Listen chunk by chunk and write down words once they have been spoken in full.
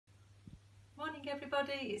morning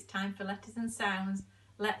everybody, it's time for letters and sounds.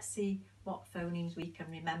 Let's see what phonemes we can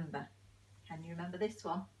remember. Can you remember this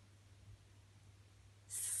one?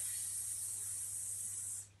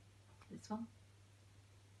 S. This one?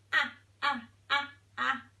 Ah, ah, ah,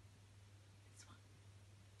 ah. This one?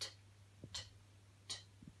 T, t, t,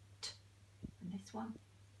 t. And this one?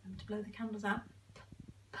 Remember to blow the candles out. P,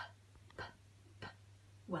 p, p, p.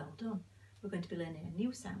 Well done. We're going to be learning a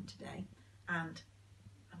new sound today, and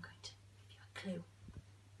I'm going to give you a clue.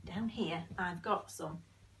 Down here I've got some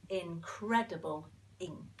incredible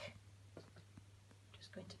ink. I'm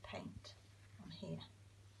just going to paint on here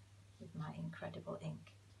with my incredible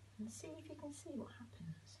ink and see if you can see what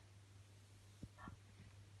happens.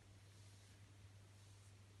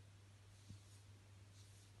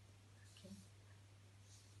 Okay.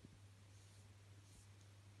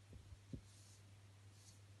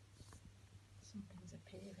 Something's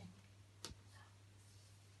appearing.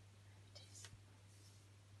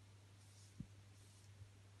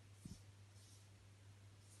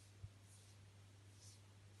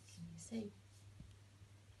 See,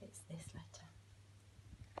 it's this letter.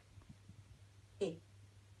 I,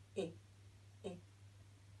 I, I.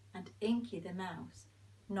 And Inky the mouse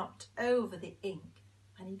knocked over the ink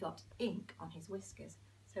and he got ink on his whiskers.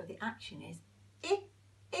 So the action is I,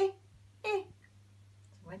 I, I.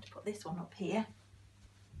 So I'm going to put this one up here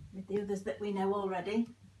with the others that we know already.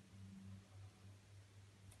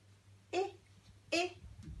 I, I,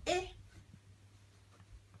 I.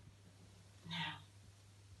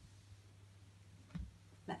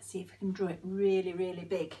 Let's see if we can draw it really, really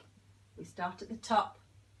big. We start at the top,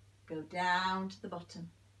 go down to the bottom,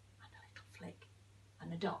 and a little flick,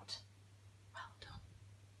 and a dot. Well done.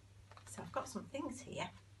 So I've got some things here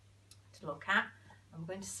to look at. I'm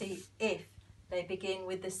going to see if they begin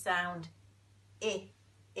with the sound I,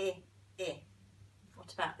 I, I.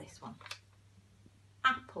 What about this one?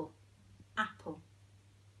 Apple, apple.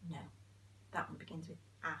 No, that one begins with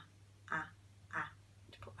ah, ah, ah.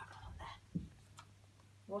 To put that one on there.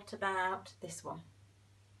 What about this one?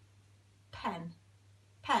 Pen,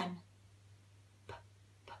 pen, p,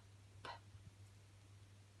 p, p.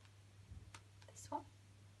 This one?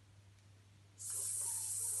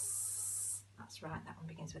 S. That's right, that one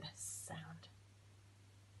begins with a sound.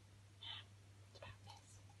 What about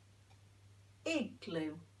this?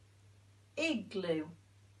 Igloo, igloo.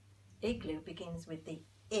 Igloo begins with the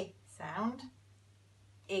I sound.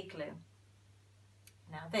 Igloo.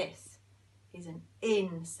 Now this is an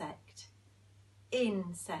insect.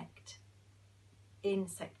 Insect.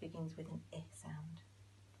 Insect begins with an I sound.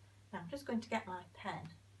 Now I'm just going to get my pen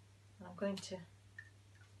and I'm going to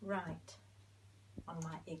write on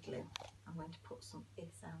my igloo. I'm going to put some I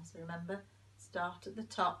sounds. So remember, start at the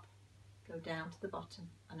top, go down to the bottom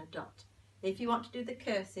and a dot. If you want to do the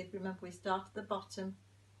cursive, remember we start at the bottom,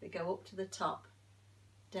 we go up to the top,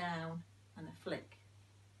 down and a flick.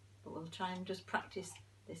 But we'll try and just practice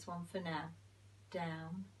this one for now.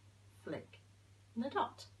 Down, flick, and a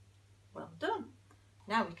dot. Well done.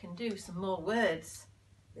 Now we can do some more words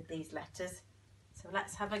with these letters. So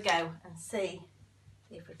let's have a go and see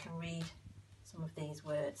if we can read some of these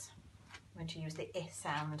words. I'm going to use the I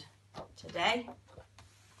sound today.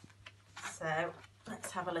 So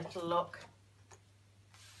let's have a little look.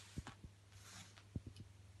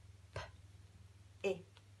 P, I,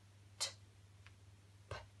 T,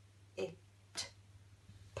 P, I, T,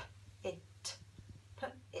 P, it, P,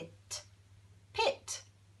 it, pit.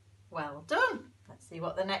 Well done. Let's see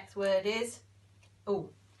what the next word is. Oh,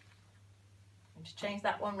 I'm going to change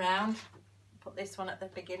that one round. Put this one at the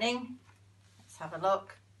beginning. Let's have a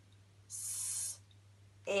look. S,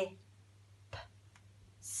 I, P,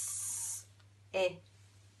 S, I,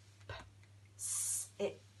 P,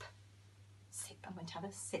 sip. Sip. I'm going to have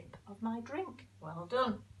a sip of my drink. Well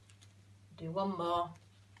done. Do one more.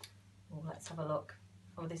 Oh, let's have a look.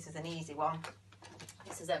 Oh, this is an easy one.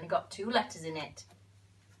 This has only got 2 letters in it.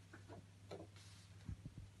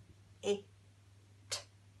 It,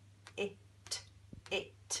 it,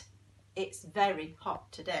 it. It's very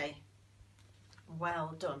hot today.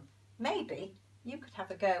 Well done. Maybe you could have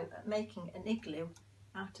a go at making an igloo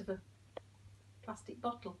out of a plastic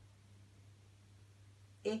bottle.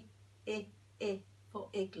 I for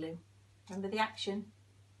igloo. Remember the action?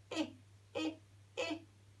 I. See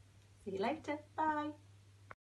you later. Bye.